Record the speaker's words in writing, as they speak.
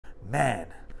Man,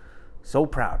 so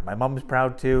proud. My mom's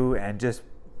proud too, and just...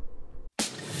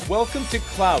 Welcome to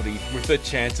Cloudy with a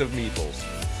Chance of Meeples,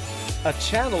 a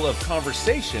channel of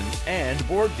conversation and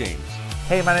board games.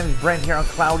 Hey, my name is Brent here on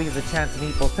Cloudy with a Chance of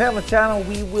Meeples. Today on the channel,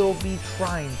 we will be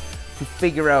trying to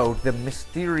figure out the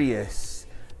mysterious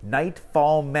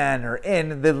Nightfall Manor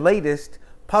in the latest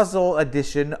puzzle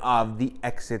edition of the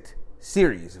Exit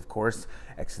series. Of course,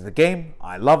 Exit the game.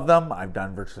 I love them. I've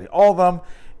done virtually all of them.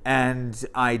 And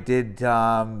I did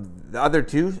the other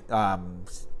two,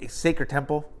 Sacred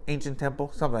Temple, Ancient Temple,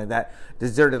 something like that.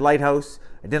 Deserted Lighthouse.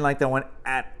 I didn't like that one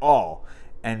at all.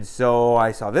 And so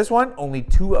I saw this one, only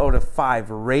 2 out of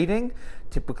 5 rating.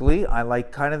 Typically, I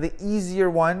like kind of the easier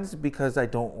ones because I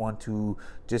don't want to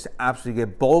just absolutely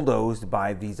get bulldozed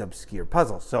by these obscure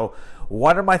puzzles. So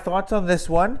what are my thoughts on this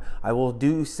one? I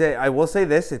will say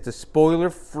this, it's a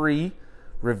spoiler-free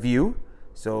review.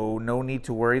 So no need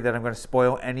to worry that I'm going to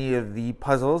spoil any of the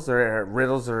puzzles or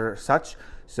riddles or such.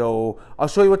 So I'll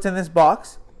show you what's in this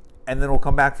box, and then we'll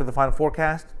come back for the final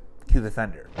forecast. Cue the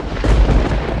thunder.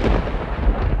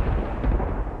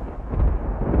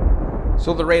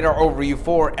 So the radar overview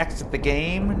for Exit the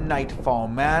Game, Nightfall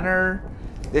Manor.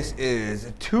 This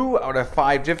is 2 out of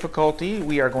 5 difficulty.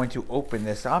 We are going to open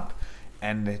this up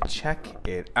and check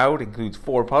it out. It includes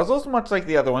 4 puzzles, much like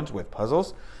the other ones with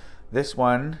puzzles. This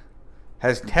one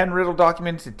has 10 riddle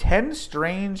documents, 10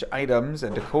 strange items, a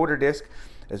decoder disc,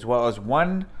 as well as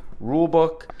 1 rule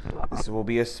book. This will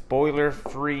be a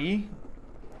spoiler-free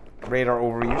radar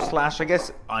overview / I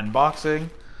guess unboxing.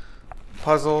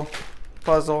 Puzzle,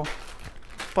 puzzle,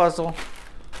 puzzle,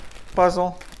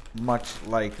 puzzle, much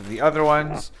like the other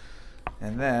ones.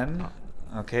 And then,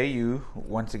 okay, you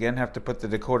once again have to put the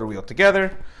decoder wheel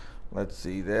together. Let's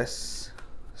see this.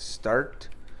 Start.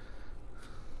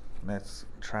 Let's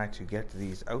try to get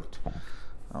these out.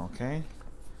 Okay.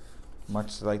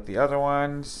 Much like the other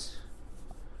ones.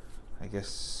 I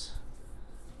guess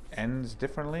ends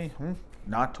differently.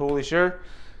 Not totally sure.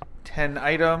 10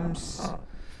 items.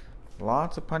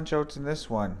 Lots of punch outs in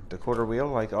this one. Decoder wheel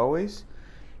like always.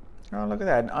 Oh, look at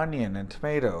that. An onion and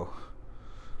tomato.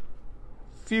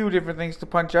 Few different things to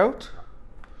punch out.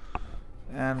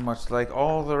 And much like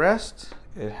all the rest,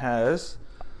 it has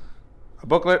a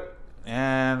booklet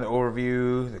and the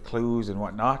overview, the clues and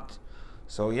whatnot.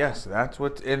 So yes, that's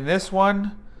what's in this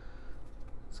one.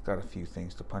 It's got a few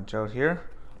things to punch out here.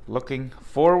 Looking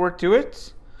forward to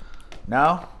it.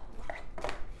 Now,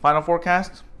 final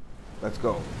forecast. Let's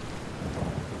go.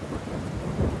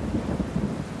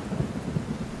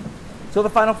 So the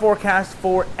final forecast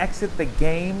for Exit the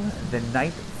Game, the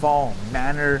Nightfall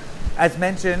Manor. As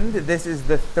mentioned, this is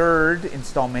the 3rd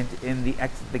installment in the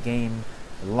Exit the Game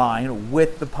line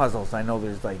with the puzzles. I know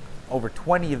there's like over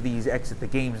 20 of these Exit the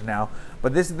Games now,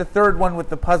 but this is the 3rd one with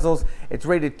the puzzles. It's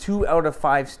rated 2 out of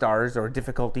 5 stars, or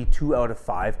difficulty 2 out of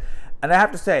 5. And I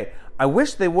have to say, I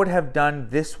wish they would have done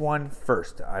this one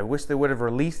first. I wish they would have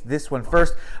released this one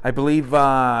first. I believe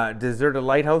Deserted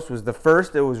Lighthouse was the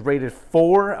first. It was rated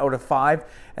 4 out of 5.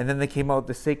 And then they came out with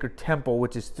the Sacred Temple,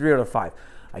 which is 3 out of 5.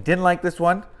 I didn't like this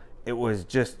one. It was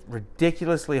just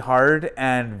ridiculously hard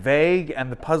and vague,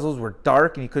 and the puzzles were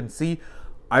dark and you couldn't see.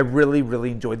 I really, really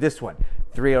enjoyed this one.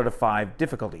 3 out of 5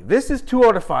 difficulty. This is 2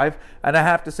 out of 5, and I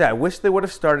have to say, I wish they would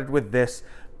have started with this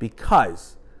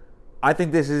because I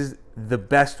think this is the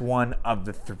best one of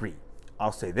the 3.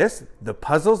 I'll say this, the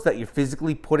puzzles that you're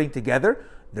physically putting together,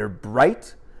 they're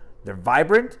bright, they're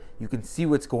vibrant, you can see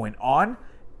what's going on,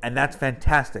 and that's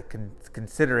fantastic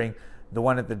considering the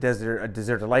one at the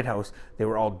Deserted Lighthouse, they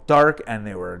were all dark and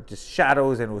they were just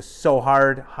shadows and it was so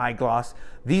hard, high gloss.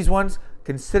 These ones,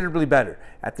 considerably better.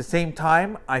 At the same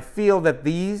time, I feel that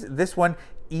this one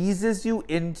eases you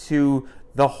into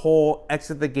the whole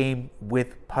Exit the Game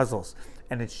with puzzles.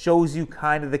 And it shows you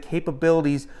kind of the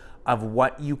capabilities of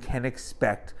what you can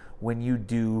expect when you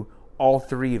do all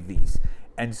 3 of these.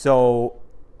 And so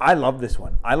I love this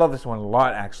one. I love this one a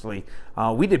lot, actually.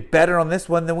 We did better on this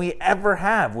one than we ever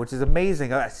have, which is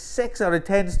amazing. 6 out of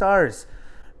 10 stars.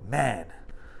 Man,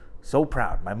 so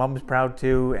proud. My mom's proud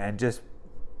too, and just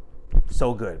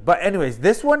so good. But anyways,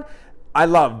 this one, I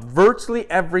loved virtually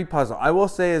every puzzle. I will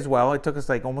say as well, it took us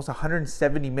like almost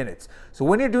 170 minutes. So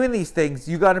when you're doing these things,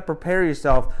 you got to prepare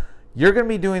yourself. You're going to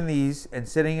be doing these and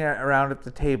sitting around at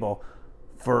the table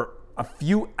for a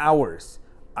few hours.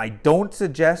 I don't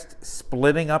suggest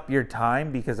splitting up your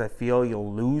time because I feel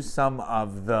you'll lose some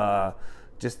of the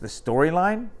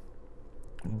storyline.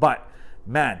 But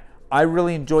man, I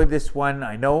really enjoyed this one.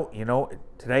 I know,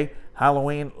 today,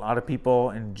 Halloween, a lot of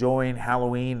people enjoying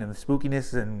Halloween and the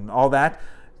spookiness and all that.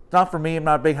 It's not for me. I'm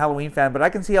not a big Halloween fan, but I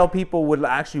can see how people would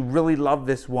actually really love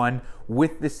this one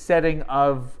with the setting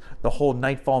of the whole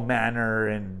Nightfall Manor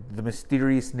and the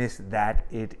mysteriousness that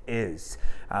it is.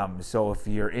 So if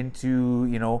you're into,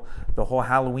 you know, the whole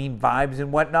Halloween vibes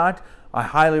and whatnot, I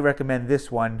highly recommend this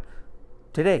one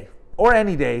today or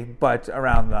any day, but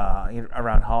around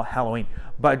Halloween.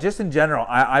 But just in general,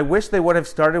 I wish they would have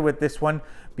started with this one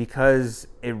because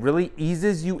it really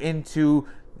eases you into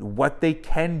what they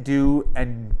can do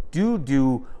and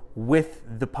do with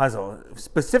the puzzle.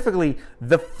 Specifically,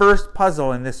 the first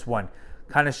puzzle in this one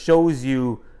kind of shows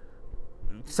you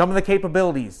some of the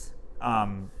capabilities,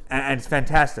 and it's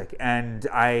fantastic. And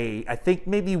I think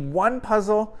maybe one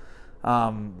puzzle,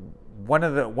 one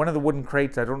of the wooden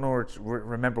crates, I don't know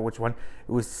remember which one,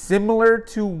 it was similar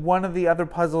to one of the other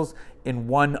puzzles in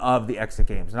one of the Exit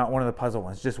games, not one of the puzzle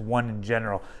ones, just one in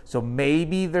general. So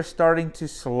maybe they're starting to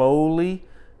slowly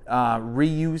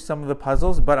reuse some of the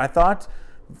puzzles, but I thought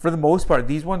for the most part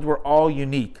these ones were all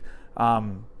unique.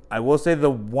 I will say the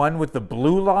one with the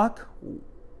blue lock,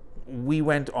 we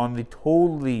went on the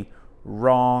totally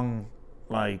wrong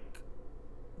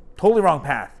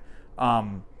path.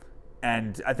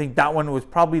 And I think that one was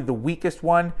probably the weakest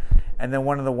one. And then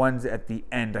one of the ones at the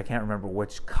end, I can't remember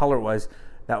which color it was.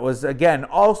 That was, again,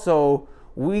 also,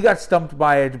 we got stumped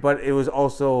by it, but it was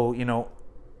also, you know,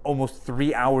 almost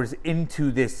 3 hours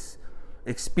into this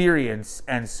experience,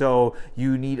 and so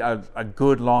you need a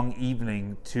good long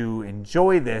evening to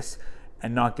enjoy this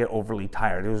and not get overly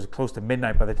tired. It was close to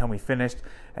midnight by the time we finished,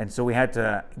 and so we had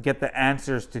to get the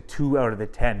answers to 2 out of the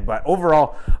 10. But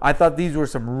overall, I thought these were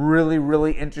some really,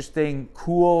 really interesting,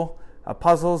 cool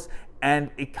puzzles,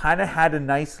 and it kind of had a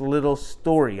nice little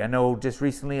story. I know just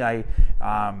recently I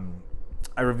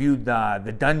reviewed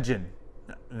the Dungeon,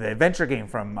 the adventure game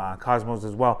from Cosmos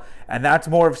as well, and that's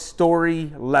more of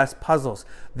story, less puzzles.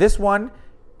 This one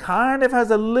kind of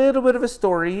has a little bit of a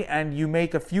story, and you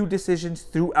make a few decisions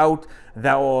throughout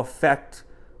that will affect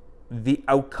the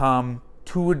outcome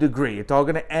to a degree. It's all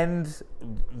going to end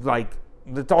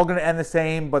the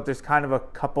same, but there's kind of a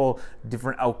couple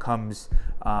different outcomes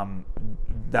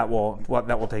that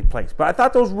will take place. But I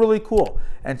thought those were really cool,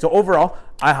 and so overall,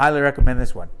 I highly recommend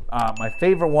this one. My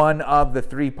favorite one of the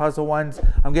 3 puzzle ones,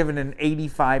 I'm giving an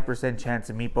 85% chance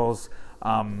of meeples.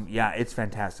 Yeah, it's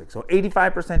fantastic. So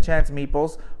 85% chance of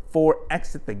meeples for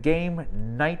Exit the Game,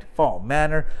 Nightfall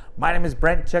Manor. My name is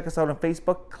Brent. Check us out on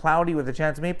Facebook, Cloudy with a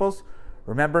Chance of Meeples.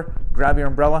 Remember, grab your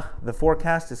umbrella. The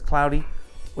forecast is cloudy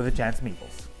with a chance of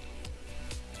meeples.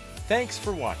 Thanks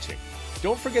for watching.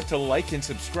 Don't forget to like and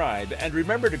subscribe, and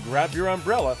remember to grab your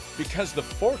umbrella because the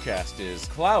forecast is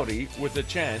cloudy with a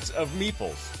chance of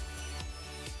meeples.